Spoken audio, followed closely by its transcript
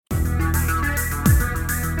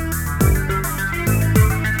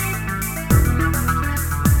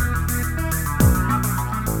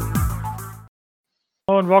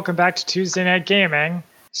and welcome back to Tuesday Night Gaming,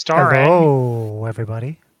 starring Hello,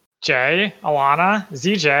 everybody. Jay, Alana,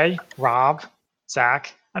 ZJ, Rob,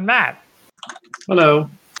 Zach, and Matt. Hello.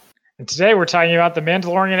 And today we're talking about The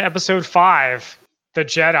Mandalorian Episode 5, The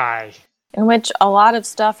Jedi. In which a lot of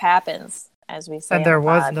stuff happens, as we say. And there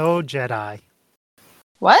was no Jedi.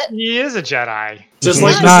 What? He is a Jedi. Just He's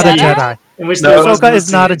like the not a scene Jedi. in which there was Ahsoka no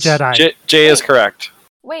is not a siege. Jedi. Jay is correct.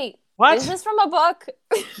 Wait, What? is this from a book?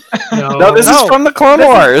 No, this is No. from the Clone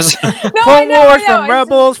Wars. No, Clone Wars, I from know.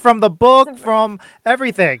 Rebels, from the book, from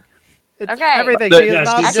everything. It's Okay. everything. The- She is Yeah,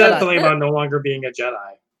 not she a said Jedi. something about no longer being a Jedi.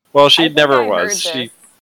 Well, I she think never I was. heard She this.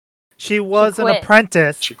 She was an quit.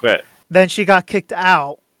 apprentice. she quit. Then she got kicked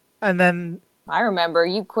out. And then I remember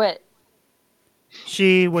you quit.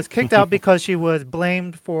 she was kicked out because she was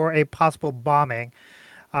blamed for a possible bombing.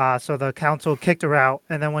 So the council kicked her out.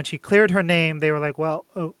 And then when she cleared her name, they were like, well,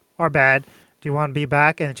 our bad. Do you want to be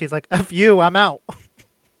back? And she's like, F you, I'm out.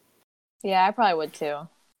 Yeah, I probably would too.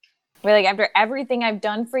 Wait, like after everything I've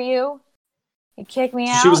done for you, you kick me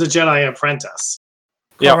out? She was a Jedi apprentice.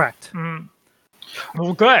 Yeah. Correct. Mm.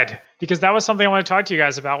 Well, good, because that was something I want to talk to you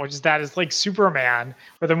guys about, which is that it's like Superman,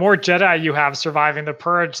 where the more Jedi you have surviving the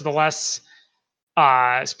Purge, the less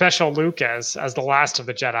special Luke is as the last of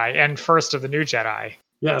the Jedi and first of the new Jedi.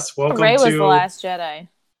 Yes, welcome Rey was the to last Jedi.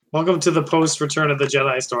 welcome to the post Return of the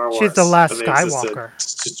Jedi Star Wars. She's the last where they existed Skywalker.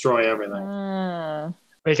 to destroy everything. Mm.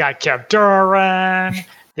 They got Kev Duran.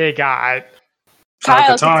 They got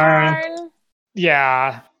Kyle Katarn.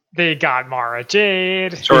 Katarn. they got Mara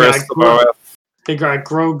Jade. Taurus Yeah, the Boa. They got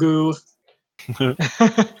Grogu.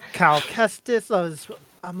 Cal Kestis.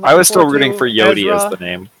 I was still rooting for Yodi as the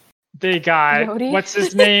name. They got Yodi? what's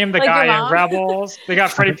his name? The Like guy your in mom? Rebels. They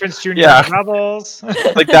got Freddie Prinze Jr. Yeah. in Rebels.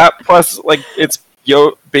 Like that plus it's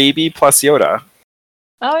baby plus Yoda.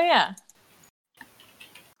 Oh, yeah.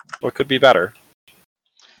 What could be better?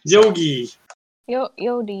 Yogi.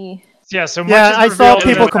 Yodi. Yeah, so much Yeah, is I saw revealed in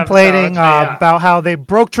people this complaining episode. yeah. about how they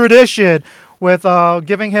broke tradition with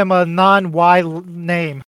giving him a non-Y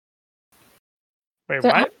name. Wait,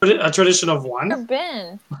 what? A tradition of Where one?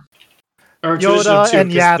 been? Or a tradition Yoda of two, and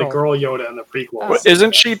 'cause the Yaddle. girl Yoda in the prequel. Oh. But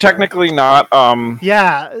isn't she technically not?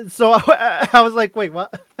 Yeah, so I was like, wait,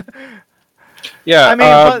 what? Yeah. I mean,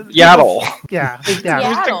 but- Yaddle. Yeah,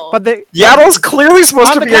 yeah. Yaddle. But they Yaddle's clearly supposed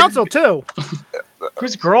on to the be. council too.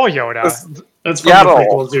 Who's girl Yoda? That's from Yaddle. the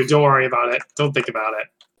prequel, dude. Don't worry about it. Don't think about it.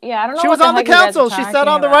 Yeah, I don't know She what was on the heck you guys are council. She sat talking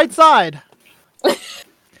on the about. right side.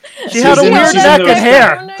 She She's had a in- weird she's in neck the- and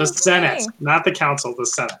hair. No The Senate, kidding. not the council, the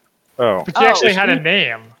Senate. Oh. But she actually is had a she?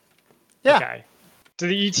 name. Yeah. Okay. Do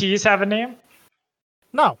the ETs have a name?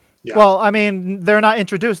 No. Yeah. Well, I mean, they're not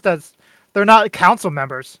introduced as they're not council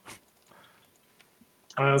members.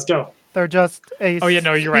 All right, let's go. They're just a. Oh yeah,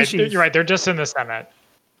 no, you're right. species. You're right. They're just in the Senate.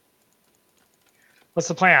 What's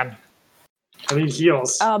the plan? I need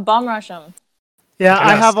heals. Bomb rush them. Yeah, I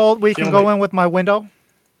Yes. have all. We can Kill go me. in with my window.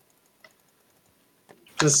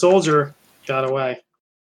 The soldier got away.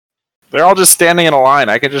 They're all just standing in a line.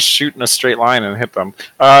 I could just shoot in a straight line and hit them.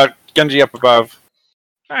 Genji up above.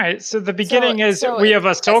 All right. So the beginning is so we have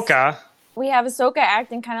Ahsoka. We have Ahsoka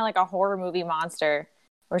acting kind of like a horror movie monster,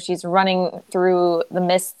 where she's running through the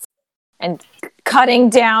mists and cutting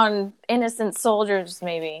down innocent soldiers,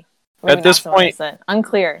 maybe. Maybe At this not so point- innocent.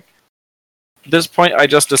 Unclear. At this point, I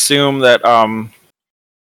just assume that You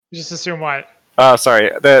just assume what?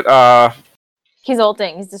 that He's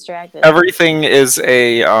ulting. He's distracted. everything is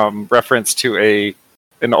a reference to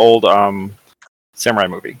an old samurai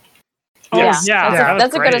movie. Oh, Yeah. yeah. That's that was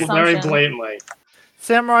that's a good great. assumption. Very blatantly.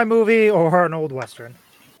 Samurai movie or an old western.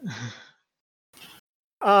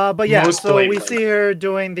 But yeah, Most so we blatantly. see her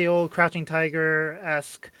doing the old Crouching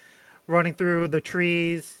Tiger-esque, running through the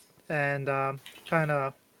trees and kind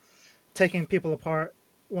of taking people apart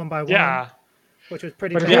one by one, Yeah. which was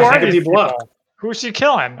pretty. But cool. who Yeah, are hacking these people people? up. Who's she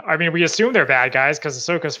killing? I mean, we assume they're bad guys because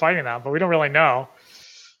Ahsoka's fighting them, but we don't really know.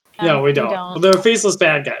 No, we don't. Well, they're faceless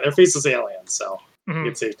bad guys. They're faceless aliens, so Mhm.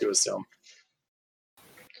 it's safe to assume.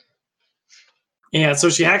 And so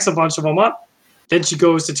she hacks a bunch of them up. Then she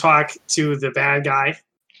goes to talk to the bad guy,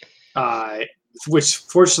 which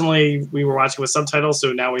fortunately we were watching with subtitles,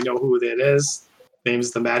 so now we know who it is.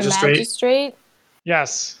 Name's the The magistrate. magistrate.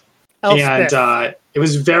 Yes. Elspeth. And it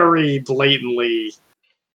was very blatantly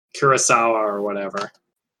Kurosawa or whatever.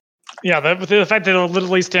 Yeah, the fact that they're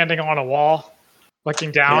literally standing on a wall,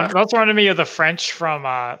 looking down. Yeah. It also reminded me of the French from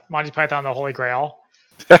Monty Python and the Holy Grail.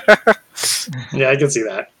 Yeah, I can see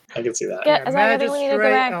that. I can see that. Yeah, Zach, I think we need to go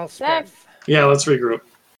Magistrate back. Elspeth. Yeah, let's regroup.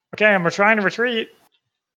 Okay, and we're trying to retreat.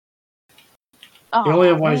 Oh, We only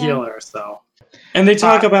have one man. healer, so. And they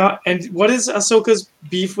talk about, and what is Ahsoka's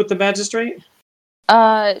beef with the magistrate?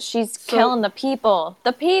 She's killing the people.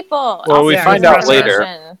 The people. Well, we Yeah, find that's out later.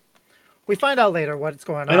 information. We find out later what's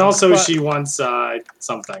going on. And also, but- she wants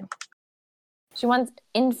something. She wants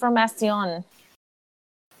information.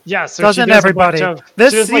 Yeah, so she doesn't does a everybody? bunch of-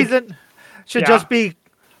 This she does, like- season should Yeah. just be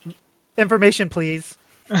information, please.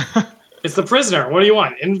 It's the prisoner. What do you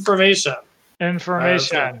want? Information.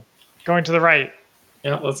 information. Going to the right.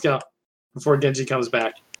 Yeah, let's go. Before Genji comes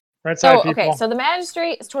back. Right side, So, people. okay, so the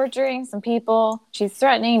magistrate is torturing some people. She's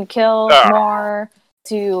threatening to kill more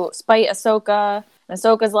to spite Ahsoka. And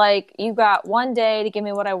Ahsoka's like, you got one day to give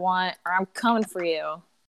me what I want, or I'm coming for you.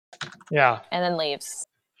 Yeah. And then leaves.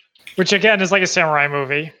 Which, again, is like a samurai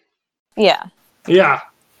movie. Yeah. Yeah.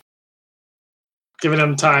 Giving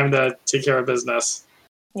him time to take care of business.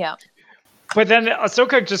 Yeah. But then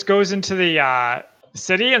Ahsoka just goes into the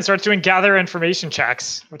city and starts doing gather information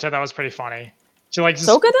checks, which I thought was pretty funny. She like just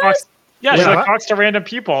Ahsoka does? talks, yeah, she Yeah. like talks to random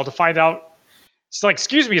people to find out. She's like,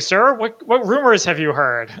 "Excuse me, sir. What rumors have you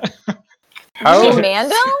heard?" How, You mean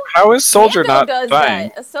Mando? how is Soldier Mando not does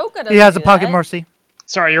dying? that. Ahsoka doesn't He has a do pocket that. mercy.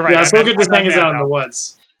 Sorry, you're right. Yeah, I Ahsoka meant- just I meant hangs out in Mando. the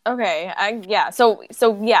woods. Okay,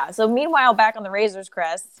 So meanwhile, back on the Razor's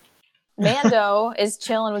Crest, Mando is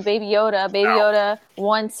chilling with Baby Yoda. Baby Yoda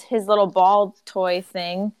wants his little ball toy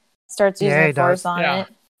thing. Starts using Yeah, he the Force does. on Yeah. it.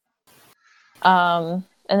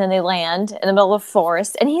 And then they land in the middle of the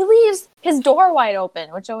forest, and he leaves his door wide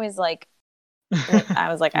open, which always like, I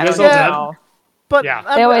was like, I You don't guys all dead? know. But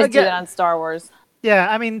Yeah. They always do again, that on Star Wars. yeah,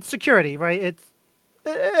 I mean security, right?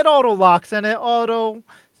 It auto locks and it auto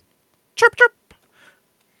chirp chirp.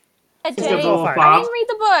 Hey, He's got Jay, the little I fob. didn't read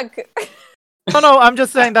the book. No, I'm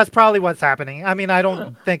just saying that's probably what's happening. I mean, I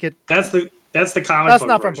don't think it. That's the comic That's book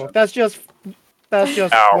not from version. book. That's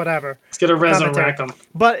just Ow. whatever. Let's get a Commentary. resurrect him.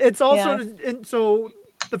 But it's also Yeah. so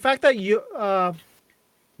the fact that you,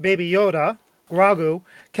 Baby Yoda, Grogu,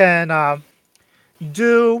 can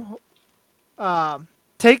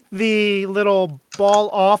take the little ball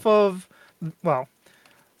off of,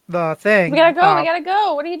 the thing. We gotta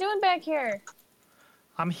go. What are you doing back here?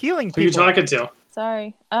 I'm healing Who are you people. talking to?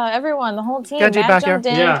 Sorry. Everyone, the whole team. Genji Matt back here. jumped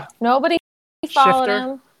in. Yeah. Nobody followed Shifter.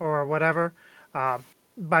 him. Or whatever,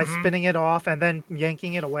 by spinning it off and then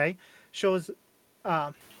yanking it away, shows what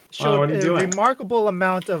are showed you a doing? remarkable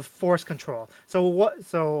amount of force control.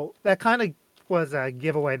 So that kind of was a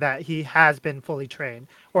giveaway that he has been fully trained,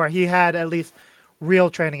 or he had at least real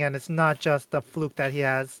training, and it's not just the fluke that he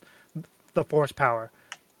has the force power.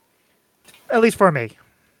 At least for me.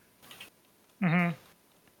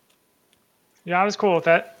 Yeah, I was cool with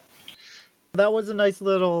that. That was a nice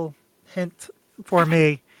little hint for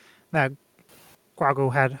me that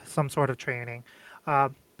Grogu had some sort of training.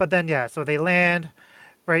 But then, yeah, so they land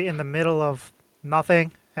right in the middle of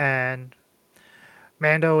nothing, and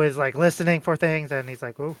Mando is like listening for things, and he's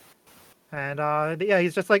like, ooh. And yeah,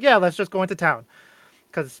 he's just like, yeah, let's just go into town.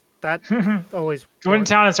 Because that always Go in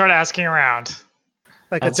town and start asking around.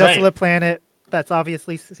 like That's a right. desolate planet that's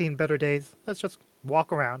obviously seen better days. Let's just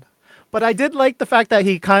walk around. But I did like the fact that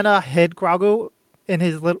he kind of hid Grogu in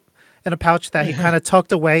a pouch that he kind of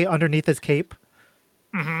tucked away underneath his cape.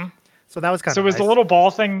 So that was kind So of was nice. the little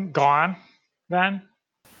ball thing gone then?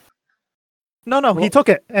 No, he took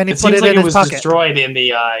it and he It put seems it like in it his was pocket. destroyed in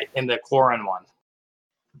the Clorin one.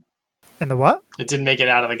 In the what? It didn't make it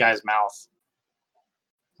out of the guy's mouth.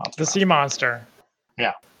 The sea monster.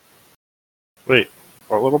 Wait,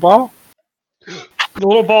 what little ball? The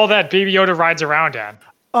little ball that Baby Yoda rides around in.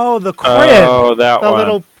 Oh, the crib. Oh, that the one.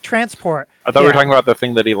 little transport. I thought we were yeah. talking about the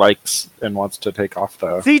thing that he likes and wants to take off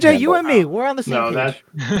the. CJ, you handle. and me, we're on the same No, page.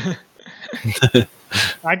 that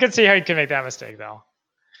I could see how you can make that mistake though.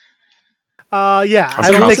 Yeah, That's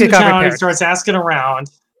I don't goes think it into got town, he repaired. starts asking around,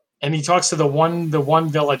 and he talks to the one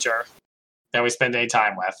villager that we spend any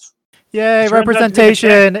time with. Yay, Turns out to be the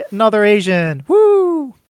representation. Another Asian.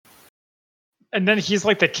 Woo! And then he's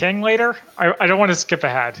like the king later. I don't want to skip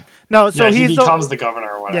ahead. No, so Yeah, he he's becomes the governor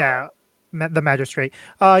or whatever. yeah, the magistrate.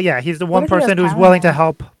 Yeah, he's the one if he has person who's power willing to now?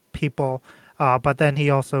 help people, but then he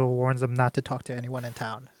also warns them not to talk to anyone in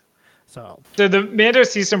town. So So the Mando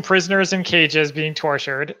sees some prisoners in cages being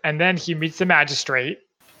tortured, and then he meets the magistrate,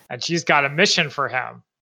 and she's got a mission for him,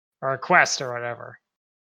 or a quest or whatever.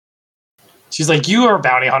 She's like, "You are a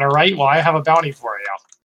bounty hunter, right? Well, I have a bounty for you."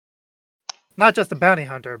 not just a bounty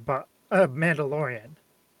hunter, but a Mandalorian,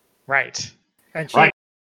 Right. and she Right.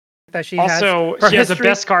 that she Also, has she has a history-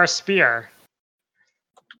 Beskar spear.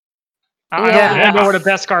 I Yeah. don't know what a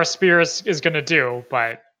Beskar spear is going to do,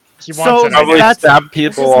 but he So wants it. I Probably guess. that's- stab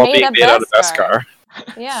people This is while made being of made out of Beskar.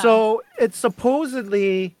 Beskar. Yeah. So it's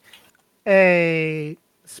supposedly a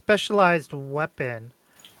specialized weapon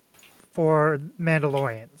for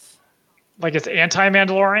Mandalorians. like it's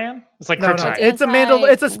anti-Mandalorian? It's like No, kryptonite. it's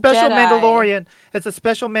it's a special Jedi. Mandalorian. It's a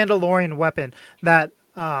special Mandalorian weapon that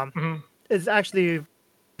Mhm. is actually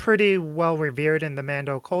pretty well revered in the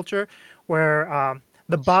Mando culture, where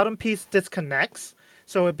the bottom piece disconnects,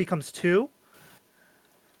 so it becomes two.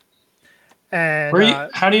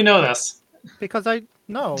 And How do you know this? because I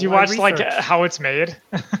know, Do you I watch like researched. how it's made?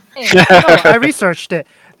 No, I researched it.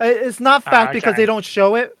 It's not fact because okay. they don't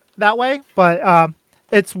show it that way, but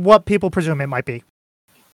it's what people presume it might be.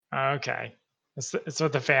 Okay, it's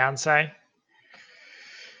what the fans say.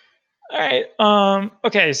 All right.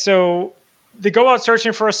 Okay, so they go out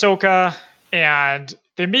searching for Ahsoka, and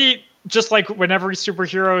they meet just like whenever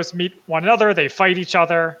superheroes meet one another, they fight each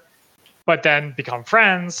other, but then become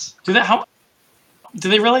friends. Do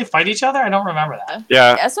they really fight each other? I don't remember that.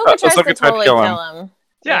 Yeah. Ahsoka tries Ahsoka to tried totally kill kill him. him.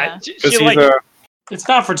 Yeah, Because she like It's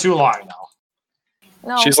not for too long though.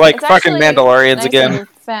 No, She's like, it's "Fucking actually Mandalorians nice again." and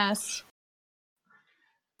fast.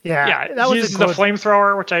 yeah, that he was uses a the good.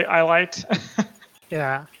 flamethrower, which I liked.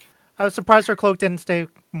 Yeah, I was surprised her cloak didn't stay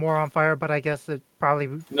more on fire, but I guess it probably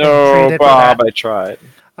been No, treated for Bob, that. I tried.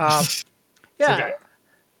 Yeah, okay.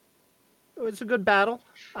 it was a good battle.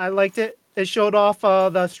 I liked it. It showed off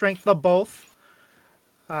the strength of both.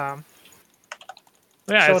 Yeah,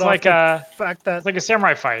 Showed it's off like the fact that a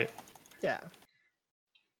samurai fight, yeah.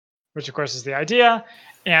 which of course is the idea.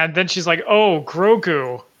 And then she's like, "Oh,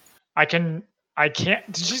 Grogu, I can't."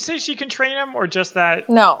 Did she say she can train him, or just that?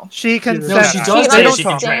 No. She can No, No, sense. she She does They say don't she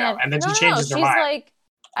can talk. train him, and then she changes her she's mind. like,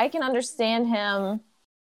 I can understand him,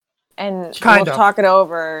 and Kind we'll of. talk it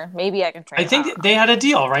over. Maybe I can train I him. think they had a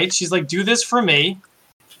deal, right? She's like, do this for me,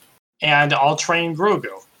 and I'll train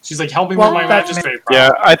Grogu. She's like, help me Well, with my that's magistrate Yeah,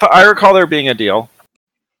 problem. I recall there being a deal.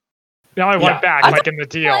 They only Yeah. went back I like in the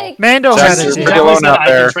deal. like, Mando Jackson, had She a you're deal. pretty definitely alone said, out I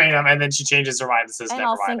can there. train him, and then she changes her mind and says, and never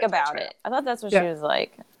I'll mind. think I can't about train it. I thought that's what Yeah. she was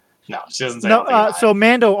like. him. No, she doesn't say No, anything about so it.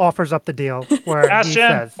 Mando offers up the deal where he Bastion.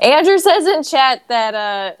 says, Andrew says in chat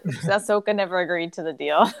that Ahsoka never agreed to the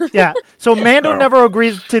deal. yeah. So Mando Oh. never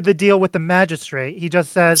agrees to the deal with the magistrate. He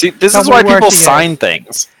just says, See, this "Tell is me why where people she is." sign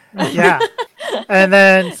things. Yeah. And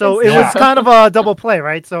then, so it Yeah. was kind of a double play,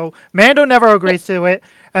 right? So Mando never agrees to it.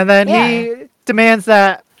 And then he demands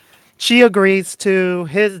that she agrees to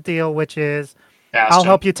his deal, which is, Bastion. I'll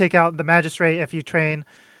help you take out the magistrate if you train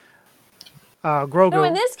Grogu. No,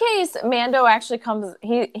 in this case, Mando actually comes.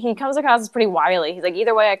 He comes across as pretty wily. He's like,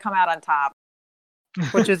 either way, I come out on top.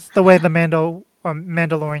 Which is the way the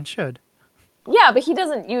Mandalorian should. Yeah, but he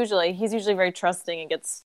doesn't usually. He's usually very trusting and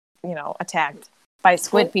gets, attacked by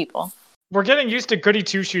squid people. We're getting used to goody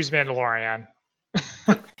two shoes Mandalorian.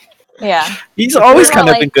 Yeah. He's always More kind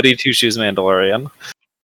of like- been goody two shoes Mandalorian.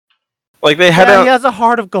 Like they had Yeah, he has a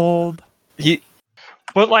heart of gold. he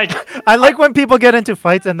But like, I like when people get into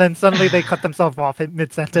fights and then suddenly they cut themselves off in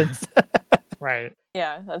mid-sentence. right.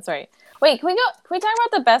 Yeah, that's right. Wait, can we talk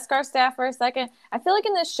about the Beskar staff for a second? I feel like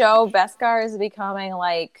in this show, Beskar is becoming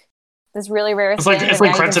like this really rare It's like- thing it's that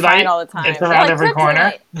like now you can kryptonite. find all the time. It's around every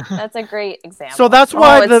corner. kryptonite. That's a great example. So that's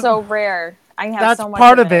why it's so rare. I have that's so much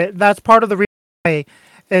part of it. That's part of the reason why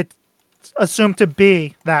it's assumed to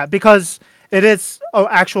be that, because it is an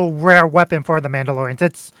actual rare weapon for the Mandalorians.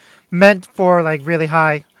 It's meant for like really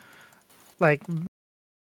high, like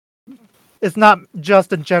it's not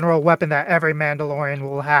just a general weapon that every Mandalorian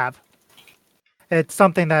will have. It's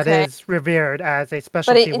something that is Okay. revered as a But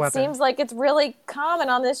specialty it weapon. seems like it's really common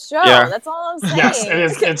on this show. Yeah. That's all I'm saying. Yes, it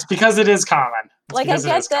is. It's because it is common. It's Like I because it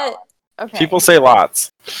get is that. common. Okay. people say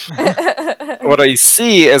lots. What I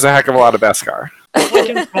see is a heck of a lot of Beskar. Like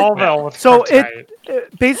in Smallville with So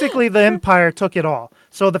kryptonite. basically the Empire took it all.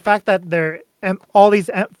 So the fact that all these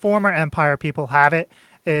former Empire people have it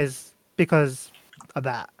is because of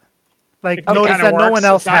that. Like, It notice kinda that no works. one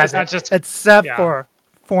else It's not- has it's not it, just- except yeah. for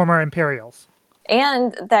former Imperials.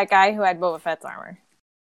 And that guy who had Boba Fett's armor.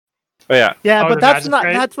 But yeah. Yeah, Oh, but the that's not.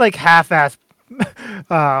 magistrate? That's like half-ass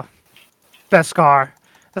Beskar.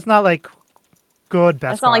 That's not like good Beskar.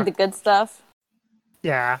 That's not like the good stuff.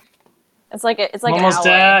 Yeah. It's like an Almost alloy.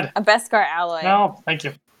 dead. A Beskar alloy. No, thank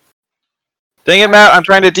you. Dang it, Matt, I'm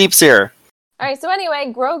trying to deep sear. All right, so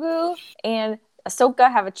anyway, Grogu and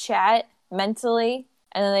Ahsoka have a chat mentally,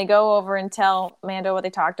 and then they go over and tell Mando what they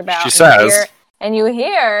talked about. She and says- you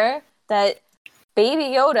hear that Baby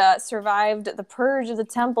Yoda survived the purge of the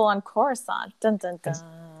temple on Coruscant. Dun dun dun.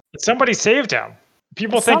 Somebody saved him.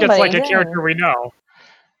 People think it's Somebody like a did. character we know.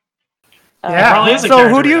 Yeah. probably is a So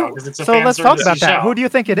character who do we you? know, 'cause it's a So fan let's talk service about that. show. Who do you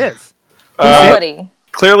think it is? Nobody.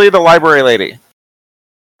 Clearly the library lady.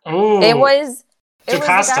 Ooh. It was the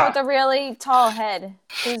guy Jocasta. with the really tall head.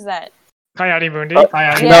 Who's that? Coyote Mundi. Oh,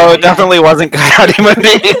 Coyote no, Mundi. it definitely wasn't Coyote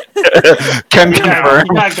Mundi. Can confirm.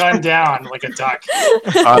 He got gunned down like a duck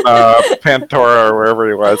On Pantora or wherever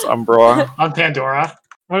he was, Umbra. on Pandora.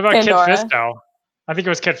 What about Pandora. Kit Fisto? I think it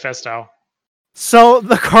was Kit Fisto. So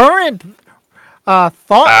the current thought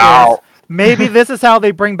Ow. is maybe this is how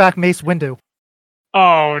they bring back Mace Windu.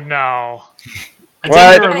 Oh no. I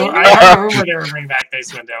What? heard a rumor they were bringing back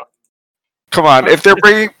Mace Windu. Come on, if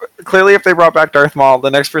they brought back Darth Maul,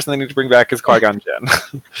 the next person they need to bring back is Qui-Gon Jinn.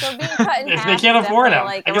 So being cut in If half they can't is afford definitely, him.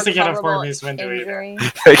 like, I a guess they can't afford recoverable Mace Windu either. injury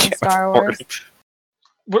They in can't Star afford Wars.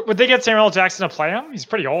 it. Would they get Samuel L. Jackson to play him? He's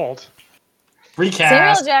pretty old. Samuel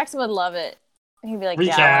Recast. Jackson would love it. He'd be like,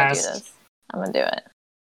 "Yeah, I'm gonna do Recast. this. I'm gonna do it."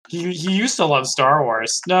 He used to love Star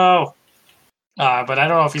Wars. No. But I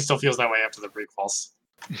don't know if he still feels that way after the prequels.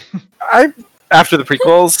 After the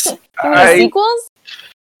prequels, You mean the sequels?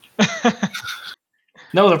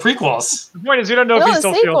 No, the prequels. The point is, we don't know if No, he the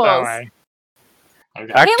still feels that sequels. way.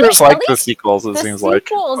 Okay. actors wait, like at the least sequels. It The seems like.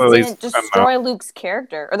 sequels Or at least- didn't I don't know. destroy Luke's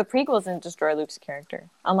character, or the prequels didn't destroy Luke's character.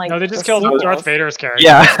 Unlike No, they just the killed sequels. Darth Vader's character.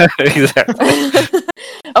 Yeah, exactly.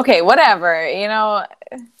 Okay, whatever. You know,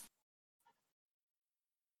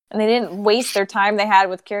 and they didn't waste their time they had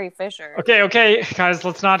with Carrie Fisher. Okay, guys,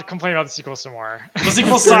 let's not complain about the sequels some more. The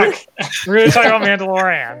sequels suck. We're going to talk about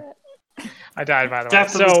Mandalorian. I died, by the way.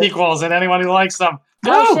 Death of the So, sequels and anyone who likes them.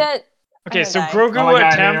 Oh No! shit! okay, I'm so gonna die. Grogu Oh my god,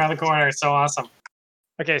 right attempt. around the corner. It's so awesome.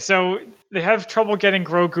 Okay, so they have trouble getting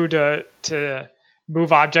Grogu to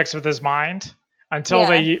move objects with his mind until Yeah.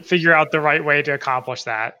 they figure out the right way to accomplish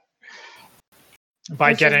that. By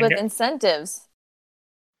Which is getting, with incentives.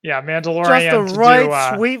 yeah, Just Mandalorian the to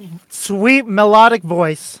right, do. sweet melodic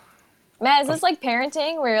voice. Matt, is this like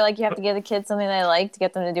parenting where you're like you have to give the kids something they like to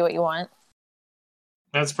get them to do what you want?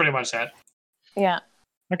 That's pretty much it. Yeah,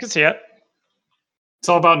 I can see it. It's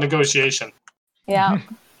all about negotiation. yeah.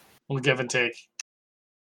 We'll give and take.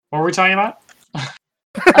 What were we talking about?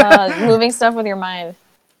 Moving stuff with your mind.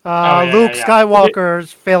 yeah, Luke yeah.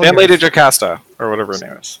 Skywalker's failure. And Lady Jocasta, or whatever her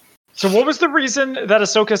name is. So what was the reason that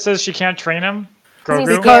Ahsoka says she can't train him? 'Cause he's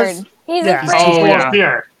Grogu? Because- scared. He's yeah. He's afraid. too full yeah. of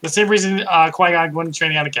fear. The same reason Qui-Gon wouldn't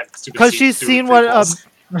train Anakin. Stupid Because se- she's stupid seen what prequels.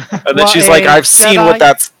 And then What she's like, a I've seen Jedi- what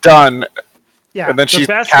that's done. Yeah. And then she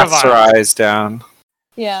best casts her device. eyes down.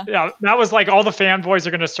 Yeah. Yeah, that was like all the fanboys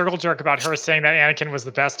are going to circle jerk about her saying that Anakin was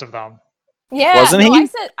the best of them. Yeah. Wasn't no, he? I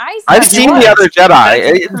said I've he seen was. the other Jedi.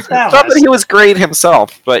 That's It's not that he was great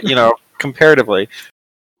himself, but, comparatively.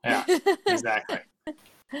 Yeah, exactly.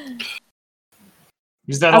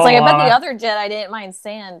 Use that I was like, I whole, bet the other Jedi didn't mind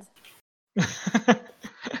sand.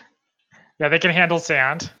 Yeah, they can handle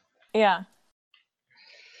sand. Yeah.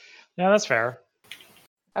 Yeah, that's fair.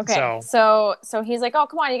 Okay. So he's like, oh,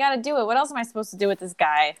 come on, you got to do it. What else am I supposed to do with this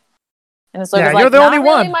guy? And it's Yeah, like, you're the not only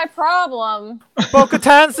really one." my problem.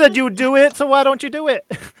 Bo-Katan said you would do it, so why don't you do it?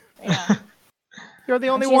 Yeah. You're the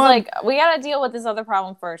only She's one. like, we got to deal with this other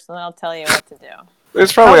problem first, and then I'll tell you what to do.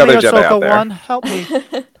 There's probably Help me, other Jedi Ahsoka out there. 1. Help me.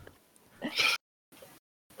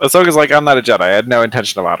 Ahsoka's like, I'm not a Jedi. I had no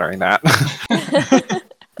intention of honoring that.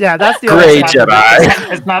 Yeah, that's the Great other side.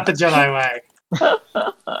 Jedi. It's not the Jedi way.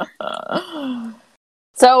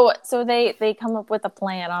 So they come up with a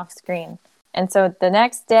plan off screen, and so the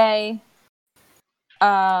next day,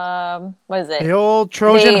 what is it? The old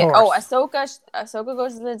Trojan horse. Oh, Ahsoka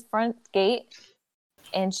goes to the front gate,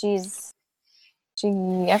 and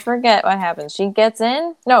I forget what happens. She gets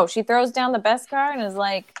in. No, she throws down the Beskar and is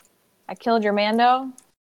like, "I killed your Mando."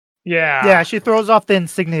 Yeah. Yeah, she throws off the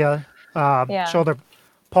insignia Yeah. shoulder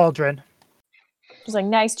pauldron. She's like,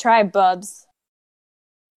 "Nice try, Bubs."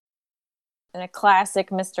 In a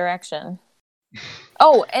classic misdirection.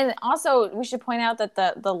 Oh, and also we should point out that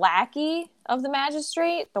the lackey of the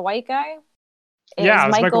magistrate, the white guy, is Yeah, it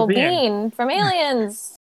was Michael Michael Biehn. Biehn from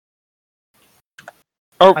Aliens.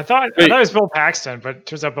 I thought Wait. it was Bill Paxton, but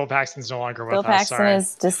turns out Bill Paxton's no longer with Bill us. Paxton Sorry.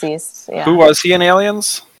 is deceased. Yeah, Who was he in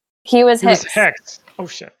Aliens? he was He was Hicks. Hex. Oh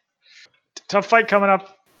shit. Tough fight coming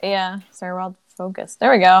up. Yeah, sorry, we're all focused.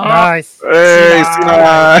 There we go. Nice. Hey,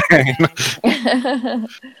 C9. C9.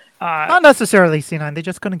 Not necessarily C9. They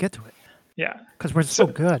just couldn't get to it Yeah. because we're so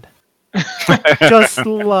good. Just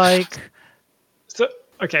like So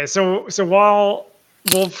okay, so while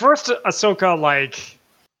first Ahsoka like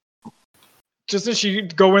just as she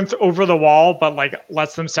go over the wall, but like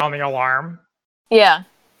lets them sound the alarm. yeah,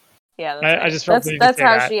 that's I right. just felt the need to that's say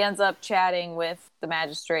how that. she ends up chatting with the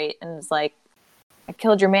magistrate and is like, "I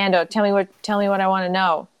killed your Mando. Tell me what I want to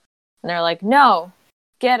know." And they're like, "No,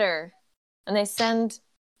 get her." And they send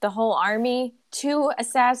the whole army, 2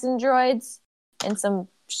 assassin droids and some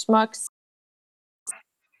schmucks,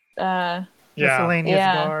 Yeah. miscellaneous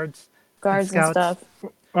Yeah. guards. guards and Scouts.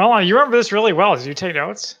 stuff. Well, you remember this really well. Did you take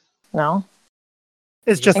notes? No.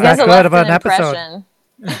 It's just I guess that it good left of an episode.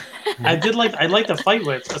 impression. I like the fight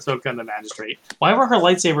with Ahsoka and the Magistrate. Why were her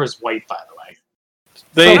lightsabers white, by the way?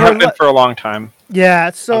 They So have her been li- for a long time.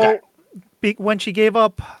 Yeah, so Okay. when she gave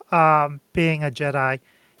up being a Jedi,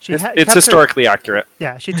 she It's, kept it's her- historically accurate.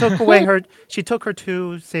 Yeah, she took away she took her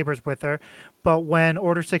 2 sabers with her, but when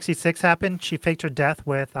Order 66 happened, she faked her death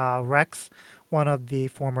with Rex, one of the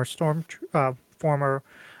former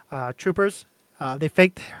troopers. They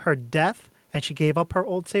faked her death, and she gave up her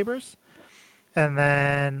old sabers. And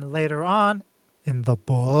then later on, in the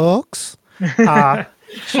books,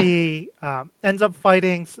 she ends up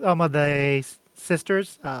fighting some of the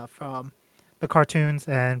sisters from the cartoons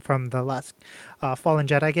and from the last Fallen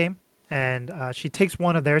Jedi game. And she takes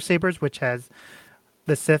one of their sabers, which has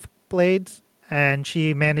the Sith blades, and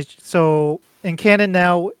she managed. So in canon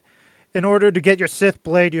now, in order to get your Sith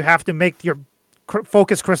blade, you have to make your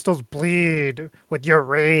focus crystals bleed with your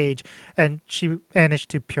rage, and she managed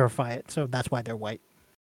to purify it. So that's why they're white.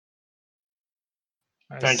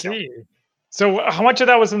 I Thank you. see. So, how much of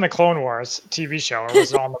that was in the Clone Wars TV show, or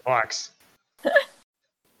was it all in the books?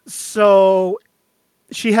 So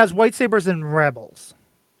she has white sabers in Rebels.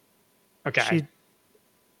 Okay. She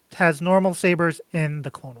has normal sabers in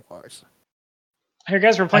the Clone Wars. Hey, you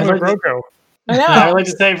guys were playing I with like Grogu. I Yeah, I'd know. like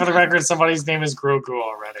to say for the record, somebody's name is Grogu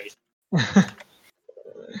already.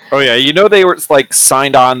 Oh yeah, they were like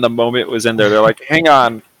signed on the moment it was in there. They're like, hang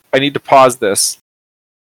on, I need to pause this.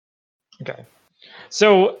 Okay.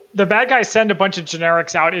 So the bad guys send a bunch of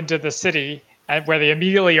generics out into the city, and where they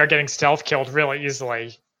immediately are getting stealth killed really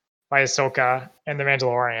easily by Ahsoka and the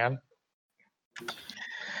Mandalorian.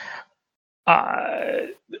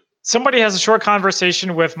 Somebody has a short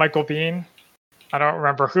conversation with Michael Biehn. I don't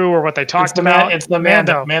remember who or what they talked about. It's the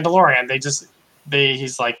Mando. Mandalorian.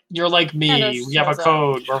 He's like, you're like me. Mando We have a shows up.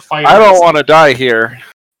 code. We're fighters. I don't want to die here.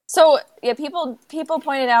 So yeah, people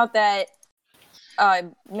pointed out that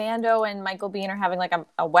Mando and Michael Biehn are having like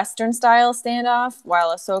a Western style standoff,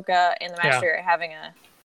 while Ahsoka and the Master are having a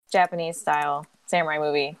Japanese style samurai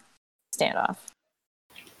movie standoff.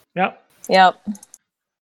 Yep. Yep.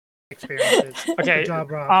 Experiences. Okay. Good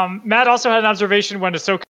job, Rob. Matt also had an observation when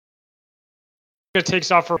Ahsoka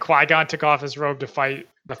takes off her Qui-Gon took off his robe to fight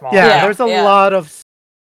the Maul. Yeah, there's a yeah. lot of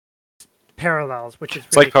parallels, which is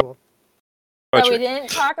It's really like cool. That we didn't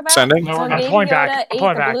talk about. Sending? No, So we're when not. Baby I'm pulling Yoda back. I'm ate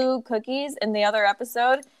pulling the back. blue cookies in the other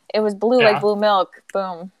episode, it was blue Yeah. like blue milk.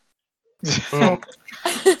 Boom. Boom.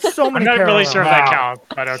 So I'm many not really parallels. sure if that Wow. counts,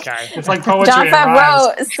 but okay. It's like poetry John and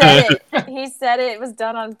rhymes. Favreau said it. He said it was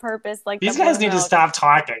done on purpose. Like These the guys blue need to milk. stop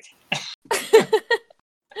talking.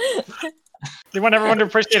 They want everyone to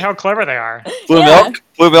appreciate how clever they are. Blue Yeah. milk?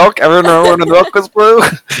 Blue milk? Everyone remember when the milk was blue?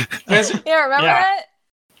 You guys, Yeah, remember Yeah. that?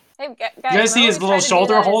 Hey, guys, you guys see remember his we little tried to do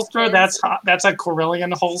shoulder that as holster? kids? That's a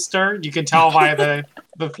Corellian holster. You can tell by the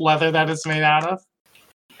leather that it's made out of.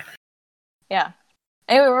 Yeah.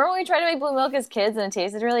 Anyway, remember when we tried to make blue milk as kids and it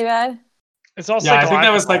tasted really bad? It's all Yeah, I think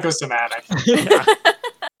that was psychological. psychosomatic. Yeah.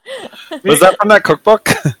 Was that from that cookbook?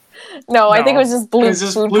 No, I think it No. was just blue It was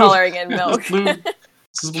just food blue- coloring and milk.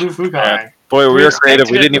 This is blue food coloring. Boy, we were expected creative.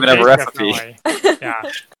 We it didn't to even have a taste recipe. differently.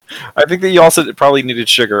 Yeah. I think that you also probably needed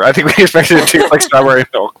sugar. I think we expected it to taste like strawberry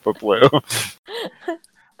milk, but blue.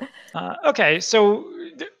 Okay, so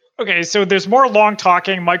there's more long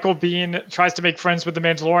talking. Michael Biehn tries to make friends with the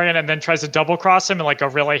Mandalorian and then tries to double cross him in like a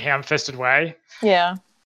really ham-fisted way, Yeah.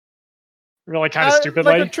 really kind of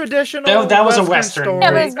stupidly. Like a traditional That was a Western story.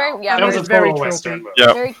 Yeah, but it's very That was a It's very total tropey. Western movie.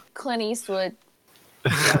 Yep. very Clint Eastwood.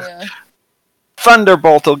 Yeah.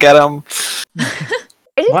 Thunderbolt will get him.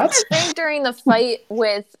 I just What? think during the fight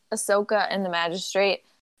with Ahsoka and the Magistrate,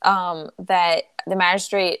 that the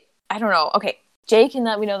Magistrate, I don't know. Okay, Jay can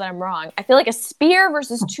let me know that I'm wrong. I feel like a spear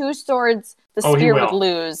versus two swords, the Oh, he spear would will.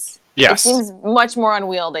 lose. Yes, It seems much more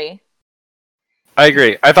unwieldy. I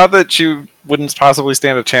agree. I thought that she wouldn't possibly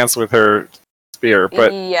stand a chance with her spear,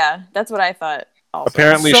 but Yeah, that's what I thought. Also.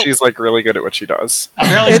 apparently So- she's like really good at what she does.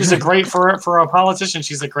 Apparently, she's a great for a politician.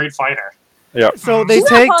 She's a great fighter. So they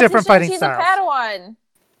She's not a take different fighting politician, styles. She's a Padawan.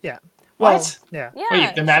 Well, What? yeah. Yeah.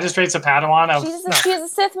 Wait, the magistrate's a Padawan of. She's a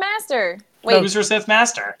Sith Master. Wait, Who's her Sith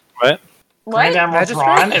Master? what? Grand Admiral Magistrate?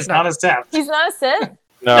 Thrawn is No. not a Sith. He's not a Sith?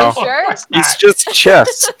 No, Sure? of course he's not. just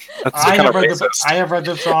chess. That's I kind have, of read racist. I have read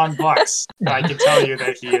the Thrawn books, and I can tell you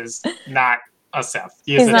that he is not a Sith.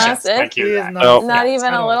 He is He's a not a chess. Sith? Thank you. He is Zach. not- No. Not Yes,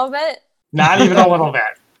 even at a all. little bit? Not even a little bit.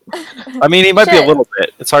 I mean, he might be a Shit. little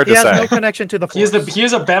bit. It's hard He to has say. no connection to the He is Force.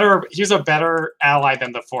 he's a better ally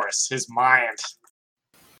than the Force. His mind.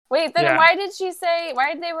 Wait, then Yeah. why did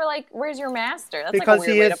they were like, where's your master? That's Because like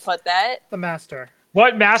a he weird way is- to put that. the Master.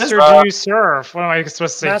 What master do you serve? What am I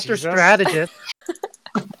supposed to say? Master Jesus? strategist.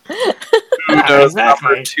 Who does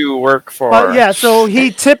number 2 work for? But yeah, so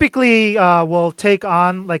he typically will take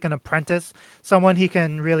on like an apprentice, someone he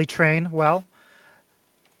can really train well.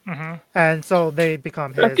 And so they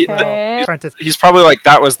become his Okay. apprentice. He's probably like,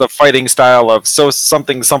 that was the fighting style of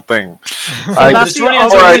something. I that's the destroyed,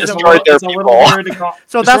 other or I reason destroyed their It's a little people. weird to call.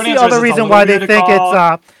 So The that's short the answer is other it's a reason little why they weird to think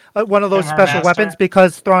call it's one of those him her special master. weapons,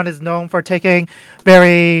 because Thrawn is known for taking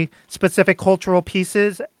very specific cultural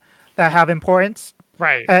pieces that have importance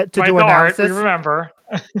Right. to Like do the art, analysis. we remember.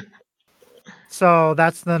 So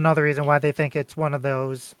that's another reason why they think it's one of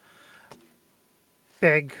those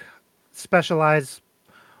big specialized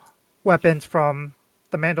weapons from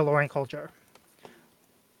the Mandalorian culture.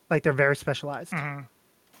 Like they're very specialized.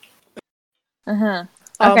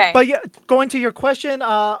 Okay. But yeah, going to your question,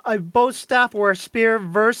 a bow staff or a spear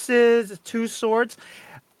versus 2 swords,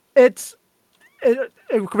 it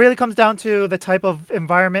really comes down to the type of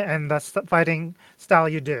environment and the fighting style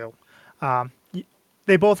you do.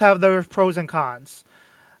 They both have their pros and cons.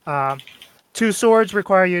 2 swords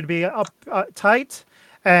require you to be up tight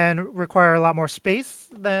and require a lot more space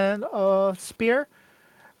than a spear,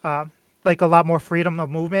 like a lot more freedom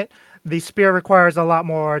of movement. The spear requires a lot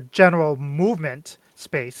more general movement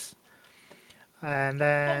space. And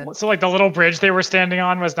then, So like the little bridge they were standing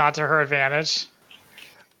on was not to her advantage.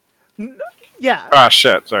 yeah, Ah,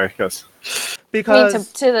 shit. Sorry, yes. I mean,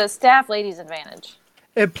 because to the staff lady's advantage.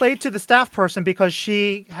 it played to the staff person because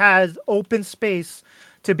she has open space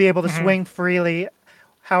to be able to swing freely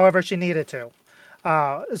however she needed to.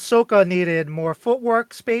 Ahsoka needed more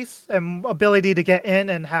footwork space and ability to get in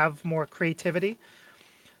and have more creativity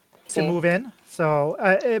to move in. So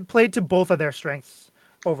it played to both of their strengths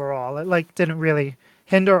overall. It didn't really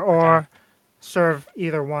hinder or serve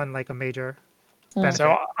either one like a major benefit.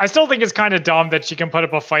 So I still think it's kind of dumb that she can put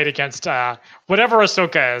up a fight against whatever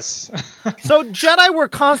Ahsoka is. So Jedi were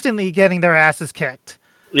constantly getting their asses kicked.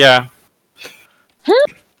 Yeah.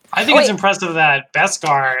 I think it's impressive that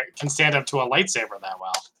Beskar can stand up to a lightsaber that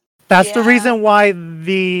well. That's the Yeah. reason why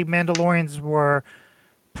the Mandalorians were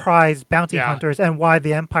prized bounty hunters and why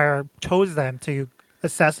the Empire chose them to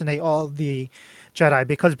assassinate all the Jedi,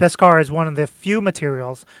 because Beskar is one of the few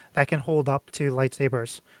materials that can hold up to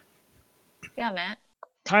lightsabers. Yeah, Matt.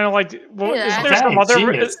 Kind of like, well, Yeah. isn't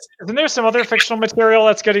there some other fictional material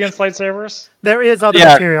that's good against lightsabers? There is other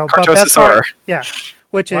Yeah, material, but Cortosis Beskar, Ore.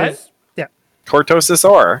 which What? is Cortosis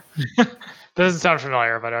Ore. Doesn't sound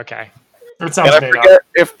familiar, but okay. It And sounds I made up. forget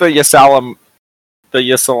if the Yasalamis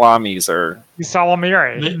are... You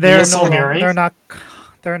Salamiri.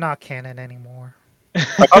 they're not canon anymore. I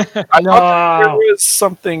thought there was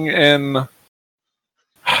something in...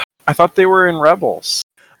 I thought they were in Rebels.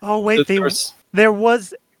 Oh wait, There was- there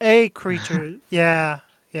was a creature. yeah,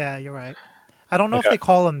 you're right. I don't know if Okay. they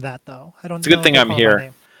call him that though. I don't. It's a good know if thing they I'm call him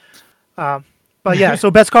here. that name. But yeah, so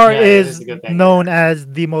Beskar Yeah, it is is a good thing. known as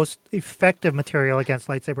the most effective material against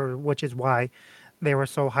lightsaber, which is why they were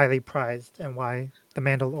so highly prized and why the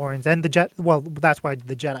Mandalorians and that's why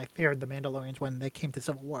the Jedi feared the Mandalorians when they came to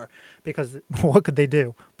Civil War, because what could they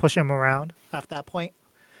do? Push him around at that point?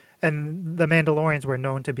 And the Mandalorians were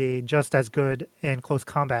known to be just as good in close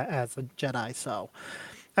combat as the Jedi. So,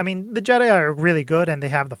 I mean, the Jedi are really good and they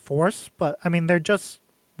have the Force, but I mean, they're just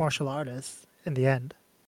martial artists in the end.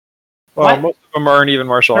 Well, What? most of them aren't even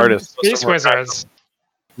martial artists. Most of Space them are wizards.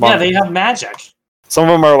 Yeah, they have magic. Some of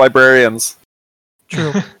them are librarians.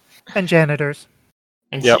 True. And janitors.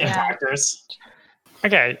 And Yep. and doctors.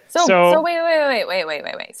 Okay, So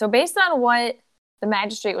wait. So based on what the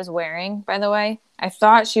magistrate was wearing, by the way, I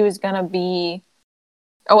thought she was gonna be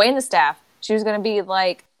and the staff. She was gonna be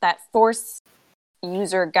like that Force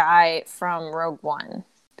user guy from Rogue One.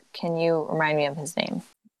 Can you remind me of his name?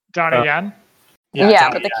 Donnie Yen. Yeah,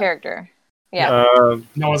 but the character. Yeah.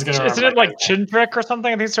 No one's gonna Isn't it like Chin Prick or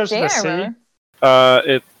something? I think it starts with a C. remember.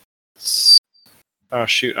 It's... Oh,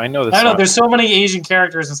 shoot. I know this I don't know. one. There's so many Asian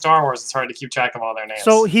characters in Star Wars. It's hard to keep track of all their names.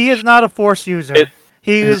 So he is not a Force user.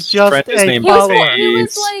 He is just friend is a named follower He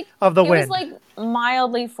was like of the he wind. was like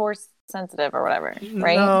mildly Force sensitive or whatever,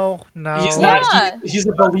 right? No. he's Yeah. not. He's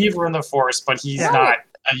a believer in the Force, but he's Yeah. not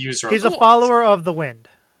a user. He's of a the follower of the wind.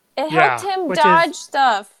 It Yeah. helped him Which dodge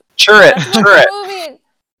stuff. Sure it. That's what Sure it. the movie.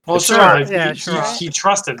 Well, It's sure. sure. Like, Yeah, he, sure. he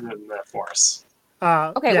trusted in the Force.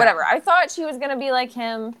 Okay, Yeah. whatever. I thought she was gonna be like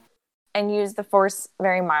him and use the Force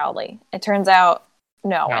very mildly. It turns out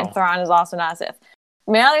no. And Thrawn is also not a Sith.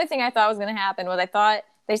 The other thing I thought was gonna happen was I thought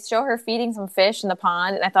they show her feeding some fish in the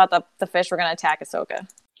pond, and I thought the fish were gonna attack Ahsoka.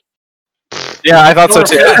 Yeah, I thought so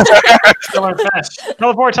too. Killer fish.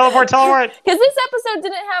 Teleport. Because this episode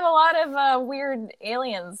didn't have a lot of weird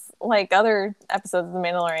aliens like other episodes of The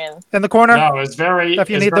Mandalorian. In the corner, No, it's very. if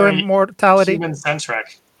you it's need the very immortality,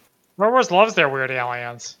 human-centric. Star Wars loves their weird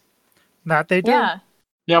aliens. that they do.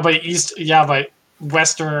 Yeah. But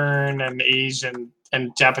Western and Asian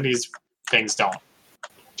and Japanese things don't.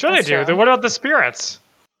 Sure That's they do. true. What about the spirits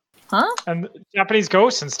Huh? and Japanese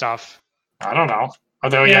ghosts and stuff? I don't know. Are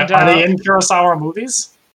they, And, are they in Kurosawa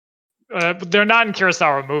movies? But they're not in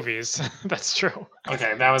Kurosawa movies. That's true.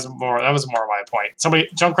 Okay, that was more my point. Somebody,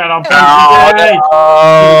 Junkrat on Oh,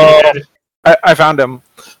 Yay! no. I found him.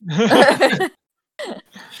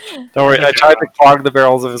 Don't worry, I tried to clog the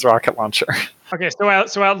barrels of his rocket launcher. Okay, so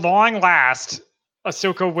at long last,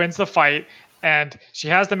 Ahsoka wins the fight, and she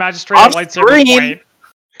has the magistrate On at lightsaber screen! point,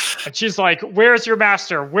 and she's like, "Where's your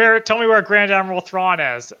master? Tell me where Grand Admiral Thrawn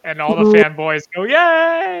is." And all the fanboys go,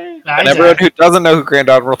 "Yay!" And everyone who doesn't know who Grand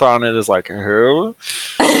Admiral Thrawn is like, who?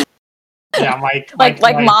 Yeah, Mike. like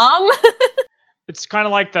mom? It's kind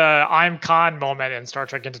of like the "I'm Khan" moment in Star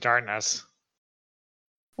Trek Into Darkness.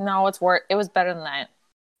 No, it was better than that.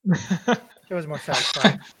 It was more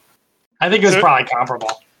satisfying. I think it was probably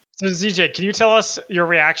comparable. So ZJ, can you tell us your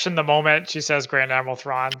reaction the moment she says Grand Admiral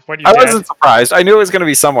Thrawn? What you I did? wasn't surprised. I knew it was going to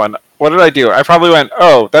be someone. What did I do? I probably went,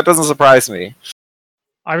 oh, that doesn't surprise me.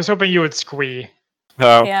 I was hoping you would squee.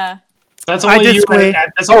 Oh. Yeah. That's I only did you. squeak.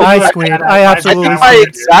 That's Oh, only I you squeaked. had- I absolutely I think my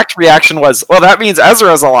exact reaction was, well, that means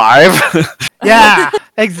Ezra's alive. Yeah,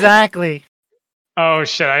 exactly. Oh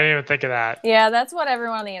shit! I didn't even think of that. Yeah, that's what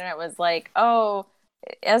everyone on the internet was like. Oh,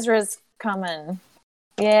 Ezra's coming.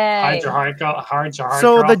 Yay. Hide your heart,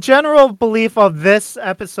 So girl. the general belief of this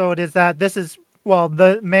episode is that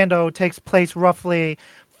the Mando takes place roughly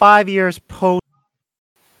 5 years post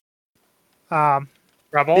Rebels.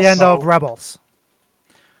 the end of Rebels.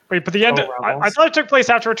 Wait, but the end. I Rebels. thought it took place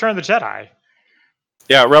after Return of the Jedi.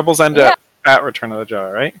 Yeah, Rebels end Yeah. at Return of the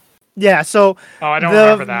Jedi, right? Yeah, so Oh, I don't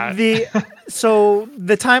remember that. So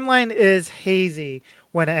the timeline is hazy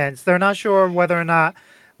when it ends. They're not sure whether or not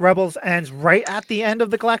Rebels ends right at the end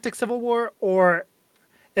of the Galactic Civil War or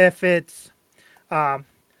if it's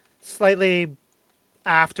slightly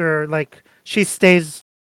after, like she stays,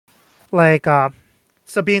 like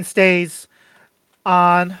Sabine stays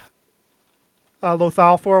on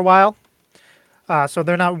Lothal for a while. So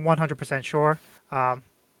they're not 100% sure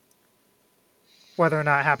whether or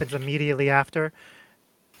not it happens immediately after.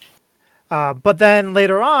 But then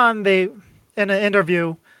later on, they, in an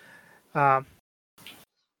interview,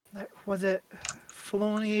 was it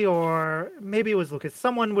Filoni or maybe it was Lucas?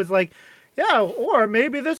 Someone was like, yeah, or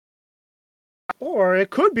maybe this, or it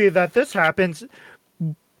could be that this happens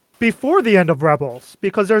before the end of Rebels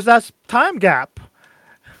because there's that time gap.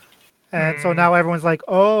 And so now everyone's like,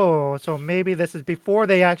 oh, so maybe this is before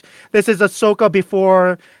this is Ahsoka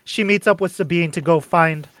before she meets up with Sabine to go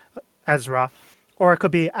find Ezra. Or it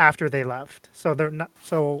could be after they left. So they're not,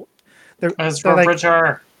 Ezra like,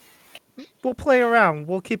 Bridger. we'll play around.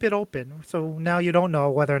 We'll keep it open. So now you don't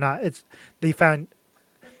know whether or not they found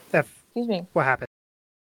Excuse me. what happened.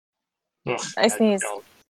 Ugh, I sneezed. Ouch.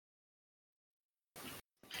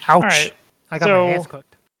 All right. I got So- my hands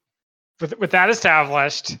cooked. With that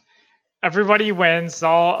established, everybody wins. It's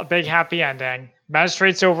all a big happy ending.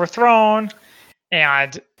 Magistrate's overthrown,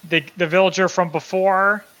 and the villager from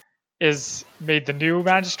before is made the new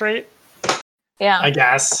magistrate. Yeah. I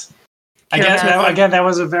guess. That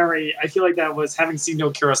was a very. I feel like that was having seen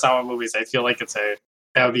no Kurosawa movies. I feel like that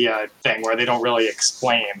would be a thing where they don't really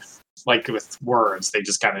explain, like with words. They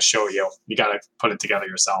just kind of show you. You got to put it together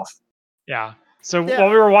yourself. Yeah. So Yeah. while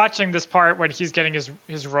we were watching this part when he's getting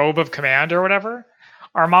his robe of command or whatever,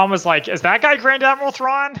 our mom was like, "Is that guy Grand Admiral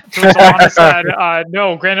Thrawn?" To which Alana said,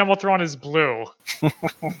 "No, Grand Admiral Thrawn is blue."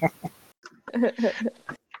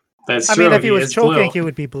 That's I true. mean, if he was is choking, blue. he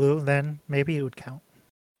would be blue. Then maybe it would count.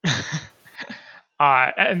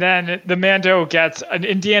 And then the Mando gets an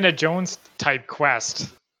Indiana Jones type quest.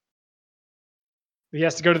 He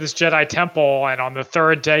has to go to this Jedi temple, and on the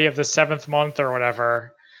 3rd day of the 7th month or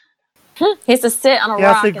whatever. He has to sit on a He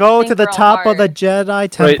rock. has to and go think to the real top of the hard. Jedi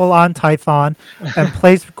temple on Tython and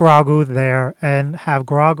place Grogu there and have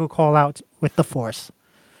Grogu call out with the Force.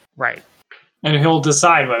 Right. And he'll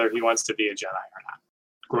decide whether he wants to be a Jedi or not.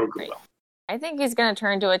 Grogu Right. will. I think he's gonna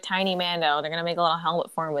turn into a tiny Mando. They're gonna make a little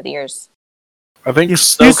helmet for him with ears. I think You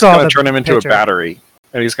Snoke's saw going the to turn him into picture. a battery.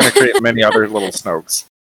 And he's going to create many other little Snokes.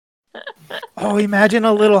 Oh, imagine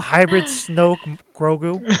a little hybrid Snoke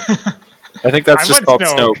Grogu. I think that's I just want called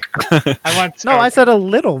Snoke. Snoke. I want No, I said said a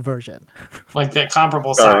little version. Like that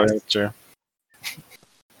comparable Oh, size. that's true.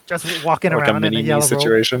 just walking Like a around in a mini-me yellow robe.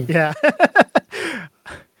 situation. Yeah.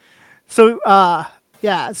 So,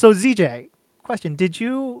 yeah. So, ZJ, question: did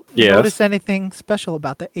you Yes. notice anything special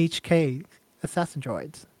about the HK assassin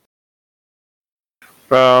droids?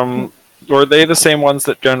 Were they the same ones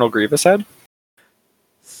that General Grievous had?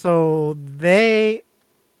 So they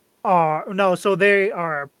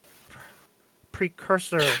are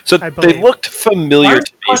precursor. So I they believe. looked familiar Why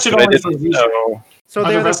to me, question but I only for didn't you? know. So Are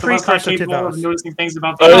they're the the rest of us not precursor to capable of those. noticing things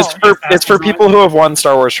about Oh, the it's for people who have won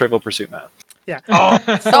Star Wars Trivial Pursuit, Matt. Yeah. Oh,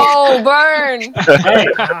 Oh, burn! hey,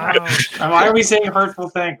 Ouch. why are we saying hurtful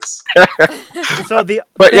things? So the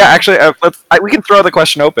But yeah, actually, we can throw the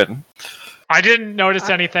question open. I didn't notice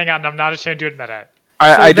anything, and I'm not ashamed to admit it.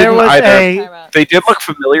 I there didn't was either. They did look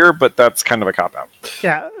familiar, but that's kind of a cop out.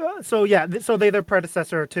 so they're the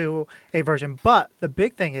predecessor to a version, but the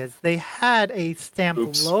big thing is they had a stamped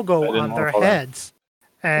Oops, I logo didn't on wanna their follow that. heads,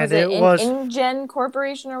 and Was it was InGen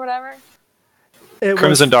Corporation or whatever?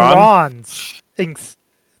 Crimson was Dawn? Thrawn's.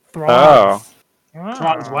 Thrawn's. Oh.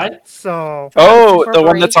 Thrawn's what? So Oh, the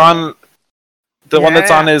one that's on. The one that's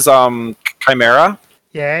Yeah. on is Chimera.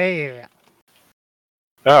 yeah.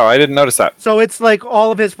 Oh, I didn't notice that. So it's like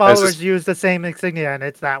all of his followers just- use the same insignia, and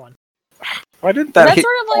it's that one. Why didn't Is that that hit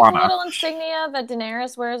sort of like the Lana? little insignia that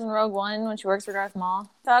Daenerys wears in Rogue One when she works for Darth Maul?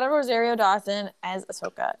 Thought of Rosario Dawson as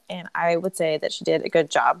Ahsoka, and I would say that she did a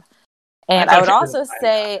good job. And I I would thought she also was fine.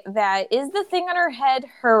 say that is the thing on her head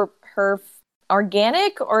her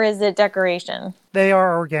organic or is it decoration? They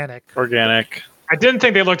are organic. Organic. I didn't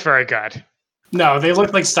think they looked very good. No, they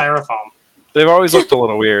look like styrofoam. They've always looked a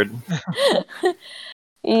little weird.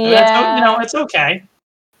 And that's, it's okay.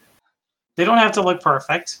 They don't have to look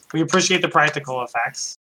perfect. We appreciate the practical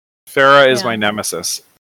effects. Farah is Yeah. my nemesis,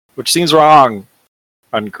 which seems wrong.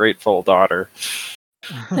 Ungrateful daughter.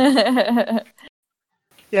 They're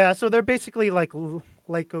Yeah, so they're basically like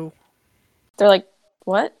Lego. like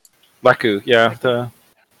what? Leku, yeah, the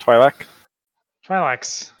Twi'lek.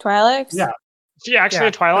 Twi'leks. Twi'leks? Yeah. Is she actually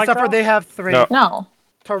a Twi'lek? Except for though? they have three. No. No.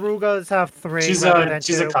 Tarugas have three. She's rather a than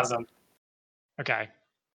she's a two. cousin. Okay.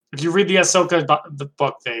 If you read the Ahsoka the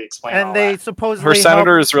book, they explain all And they that. supposedly Her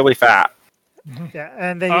senator is really fat. help, yeah,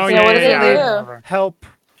 and they Oh Yeah, yeah, what does yeah, it yeah, do? I remember. help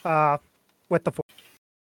with the force,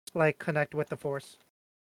 like connect with the force.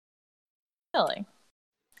 Really?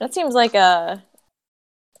 That seems like a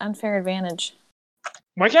unfair advantage.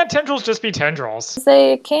 Why can't tendrils just be tendrils?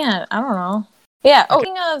 They can't. I don't know. Yeah. Oh,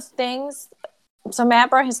 speaking of things, so Matt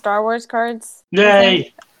brought his Star Wars cards. I think,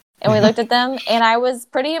 Yay! and we looked at them, and I was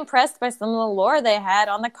pretty impressed by some of the lore they had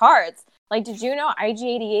on the cards. Like, did you know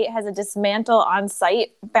IG-88 has a dismantle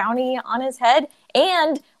on-site bounty on his head?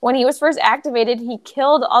 And when he was first activated, he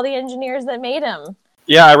killed all the engineers that made him.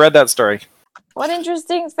 Yeah, I read that story. What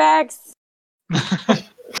interesting facts.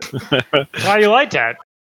 Why you liked it?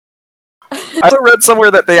 I also read somewhere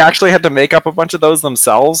that they actually had to make up a bunch of those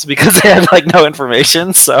themselves because they had like no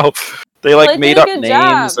information, so they like Well, they made did a up good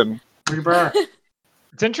names job. and Rebirth.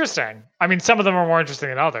 It's interesting. I mean, some of them are more interesting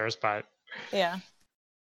than others, but Yeah.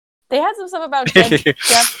 They had some stuff about Jed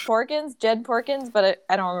Porkins, but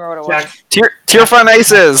I don't remember what it was. Tier Fun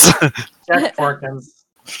Aces. Jack Porkins.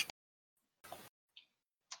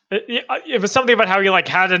 it was something about how he like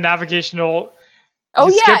had a navigational Oh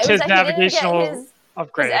He yeah, skipped it was his that he didn't navigational get his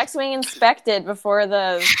upgrade. X-wing inspected before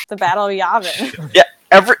the Battle of Yavin.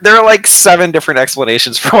 There are like 7 different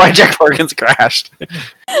explanations for why Jack Porkins crashed.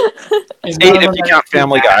 Is 8 none of if them you that count too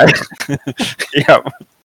Family bad? Guy.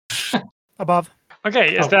 Yep. Above.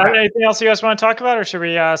 Okay, is Oh, there crap. anything else you guys want to talk about, or should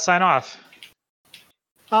we sign off?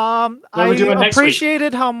 What are I we doing next week?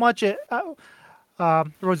 appreciated how much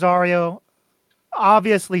Rosario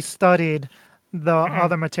obviously studied the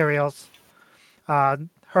other materials.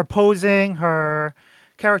 Her posing, her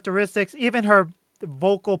characteristics, even her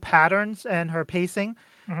vocal patterns and her pacing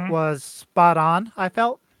was spot on, I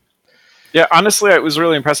felt. Yeah, honestly, it was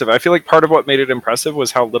really impressive. I feel like part of what made it impressive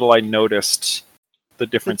was how little I noticed the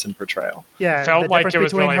difference in portrayal. Yeah, Felt the like difference it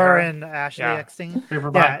was between really her her. and Ashley Yeah. Eckstein.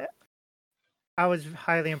 Paper Yeah, bag. I was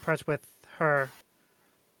highly impressed with her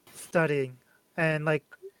studying. And like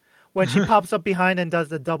when she pops up behind and does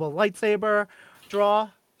the double lightsaber draw,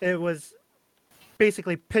 it was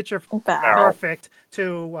basically picture Bad. perfect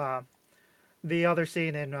to the other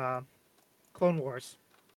scene in Clone Wars.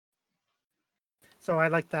 So I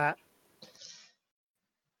like that.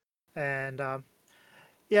 And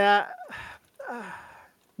yeah,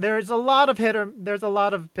 there's a lot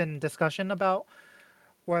of been discussion about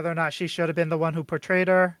whether or not she should have been the one who portrayed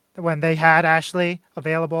her when they had Ashley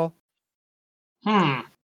available.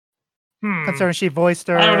 Considering she voiced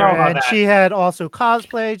her, I don't know about and that. she had also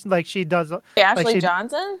cosplayed like she does. Ashley she-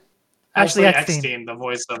 Johnson? Ashley Ashley Eckstein. Eckstein, the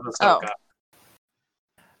voice of Oh. Ahsoka.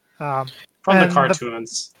 Um, From the and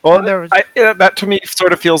cartoons. Well, And there was- that to me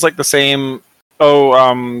sort of feels like the same.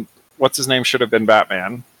 What's his name should have been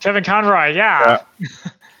Batman. Kevin Conroy, yeah.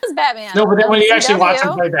 It's Batman. No, but then when you actually watch him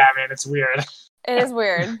CW. play Batman, it's weird. It is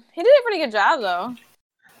weird. He did a pretty good job though.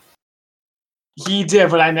 He did,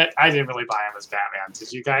 but I didn't really buy him as Batman.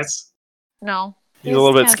 Did you guys? No. He's a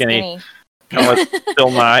little bit kinda skinny. Kind of like Bill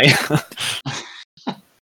Nye.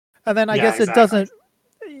 And then I Yeah, guess exactly. it doesn't.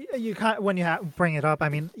 You can't when you bring it up. I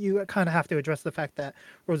mean, you kind of have to address the fact that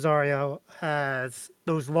Rosario has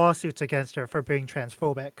those lawsuits against her for being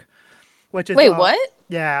transphobic, which is Wait, what?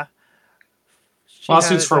 Yeah. She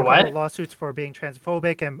Lawsuits has for a couple what? Lawsuits for being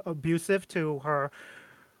transphobic and abusive to her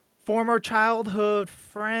former childhood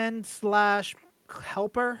friend slash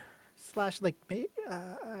helper slash like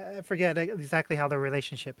I forget exactly how the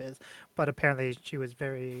relationship is, but apparently she was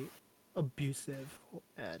very abusive.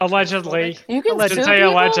 and Allegedly. transphobic. You can Alleged- sue Say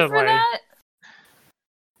people allegedly. for that?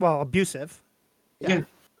 Well, abusive, You can,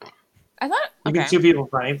 I thought. you can Okay. sue people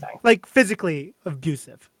for anything. like physically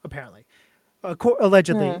abusive, apparently,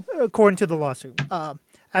 allegedly, according to the lawsuit. Out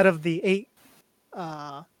of the 8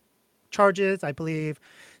 charges, I believe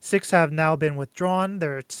 6 have now been withdrawn.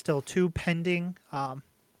 There are still 2 pending.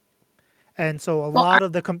 And so a lot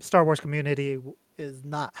of the Star Wars community is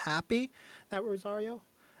not happy that Rosario.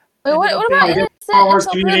 Wait, what ended up about being- The innocent Star Wars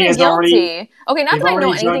until community proven has already- guilty? Okay, not they've that I know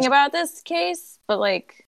already anything judged- about this case, but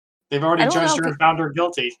like, They've already I don't judged know her if- and found her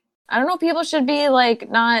guilty. I don't know. People should be like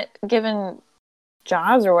not given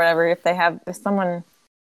jobs or whatever if someone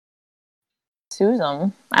sues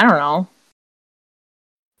them. I don't know.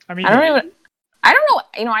 I mean, I don't know.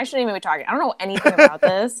 You know, I shouldn't even be talking. I don't know anything about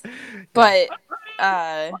this, but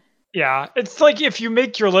yeah, it's like if you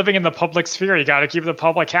make your living in the public sphere, you got to keep the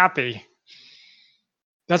public happy.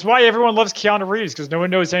 That's why everyone loves Keanu Reeves, because no one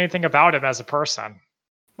knows anything about him as a person.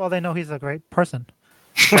 Well, they know he's a great person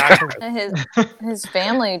Exactly. his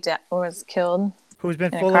family was killed. who's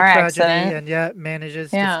been In a full of car tragedy accident. and yet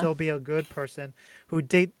manages to Yeah. still be a good person who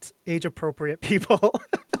dates age-appropriate people.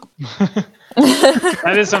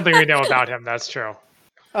 That is something we know about him. That's true.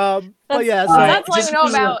 But yeah, so That's all just we know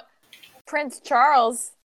because of- about Prince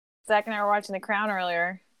Charles. Zach and I were watching The Crown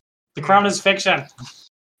earlier. The Crown is fiction.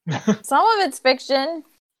 Some of it's fiction.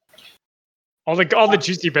 All the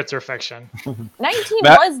juicy bits are fiction. 19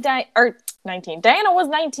 Matt- was 19. Diana was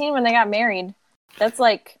 19 when they got married. That's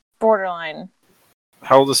like borderline,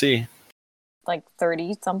 How old is he? like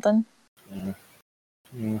 30 something.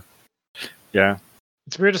 Yeah.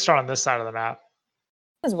 It's weird to start on this side of the map.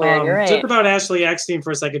 It's weird. You're Just right. about Ashley Eckstein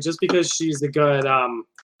for a second. Just because she's a good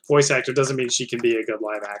voice actor doesn't mean she can be a good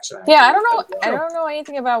live action actor. Yeah, I don't know. I don't know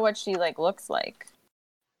anything about what she like looks like.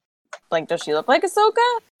 Like, does she look like Ahsoka?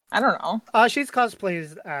 I don't know. she's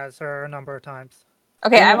cosplayed as her a number of times.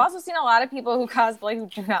 Okay, Yeah. I've also seen a lot of people who cosplay who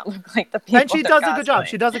do not look like the people. And she they're does a good job. cosplaying.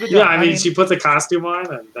 She does a good Yeah, job. I mean, she put the costume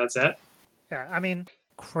on, and that's it. Yeah, I mean,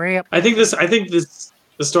 crap. I think the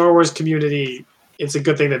Star Wars community. It's a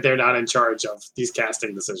good thing that they're not in charge of these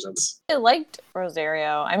casting decisions. I liked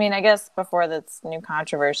Rosario. I mean, I guess before this new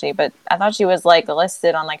controversy, but I thought she was like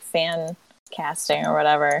listed on like fan casting or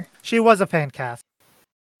whatever. She was a fan cast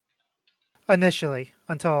initially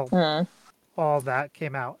until Hmm. all that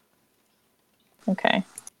came out. Okay.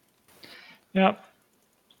 Yep.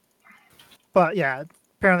 But yeah,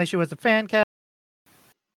 apparently she was a fan cast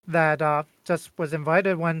that just was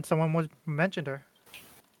invited when someone mentioned her.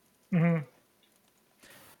 hmm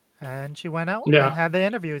And she went out Yeah. and had the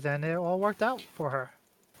interviews, and it all worked out for her.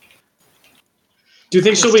 Do you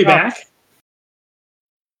think she'll be back?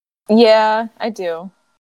 Yeah, I do.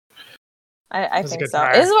 I That's a think good so.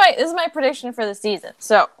 hire. This is my prediction for the season.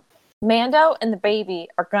 So, Mando and the baby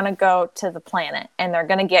are gonna go to the planet, and they're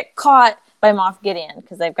gonna get caught by Moff Gideon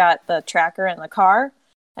because they've got the tracker in the car,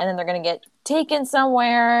 and then they're gonna get taken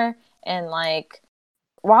somewhere, and like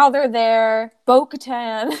while they're there,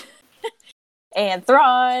 Bo-Katan and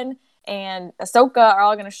Thrawn and Ahsoka are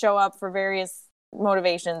all gonna show up for various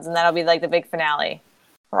motivations, and that'll be like the big finale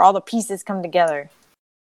where all the pieces come together.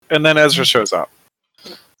 And then Ezra shows up.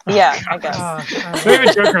 Yeah, I guess. We have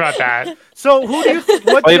a joke about that. So who do you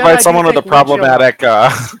what Played Jedi by do you someone with a think would show up? problematic.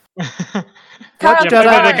 What Yeah, Jedi played by would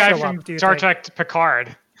that guy show from up, do you Star think? Trek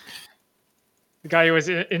Picard. The guy who was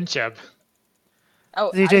in Chib.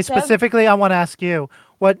 Oh, ZJ, I said- specifically, I want to ask you,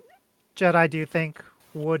 what Jedi do you think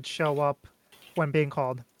would show up when being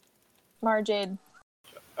called? Mara Jade.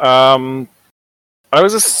 I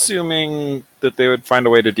was assuming that they would find a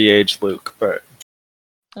way to de-age Luke, but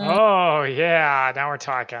Oh yeah, now we're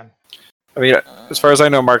talking. I mean, as far as I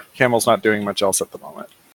know, Mark Hamill's not doing much else at the moment.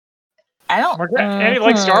 I don't. And he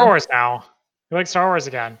likes Star Wars now. He likes Star Wars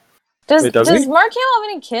again. Does Wait, does he? Mark Hamill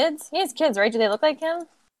have any kids? He has kids, right? Do they look like him?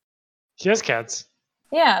 He has kids.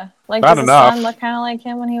 Yeah, like Not does his enough. son look kind of like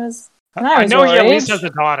him when he was? I know he at least age. has a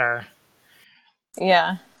daughter,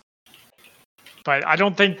 Yeah. but I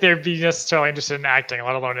don't think they'd be necessarily interested in acting,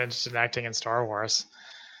 let alone interested in acting in Star Wars.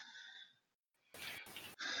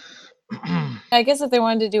 I guess if they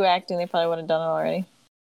wanted to do acting, they probably would have done it already.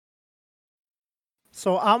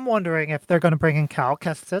 So I'm wondering if they're going to bring in Cal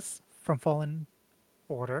Kestis from Fallen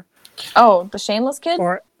Order, Oh, the shameless kid.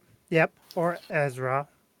 or Ezra,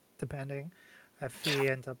 depending if he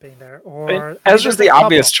ends up being there. Or And I mean, Ezra's there's the a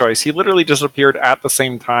obvious couple. choice. He literally just appeared at the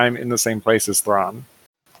same time in the same place as Thrawn.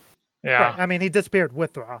 Yeah. Right, I mean, he disappeared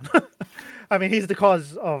with Thrawn. I mean, he's the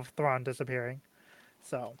cause of Thrawn disappearing.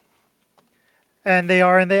 So, and they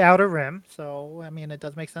are in the Outer Rim, so I mean, it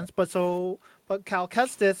does make sense. But Cal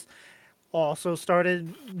Kestis also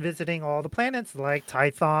started visiting all the planets like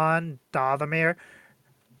Tython, Dathomir,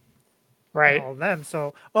 Right. all of them.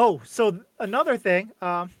 So, so another thing,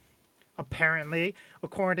 apparently,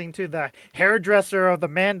 according to the hairdresser of the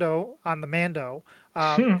Mando on the Mando,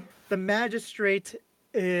 the magistrate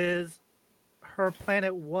is her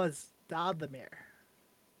planet was Dathomir.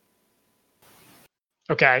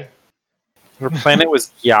 Okay. Her planet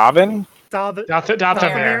was Yavin? Dathomir.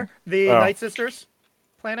 Dathomir, the Oh. Night Sisters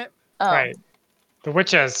planet. Oh, Right. The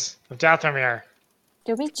witches of Dathomir.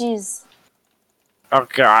 the witches. Oh,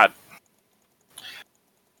 God.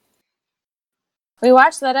 We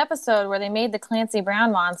watched that episode where they made the Clancy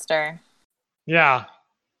Brown monster. Yeah.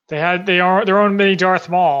 They had their own mini Darth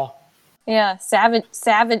Maul. Yeah, Savage.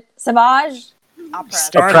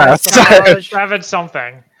 Oppressed. Savage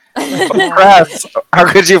something. Press.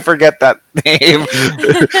 How could you forget that name?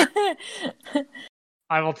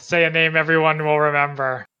 I will say a name everyone will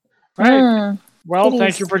remember. Right. Well, It thank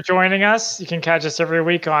is. you for joining us. You can catch us every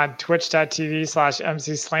week on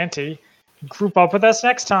twitch.tv/MCSlanty. Group up with us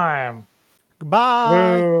next time.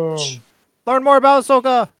 Goodbye. Boom. Learn more about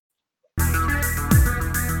Ahsoka.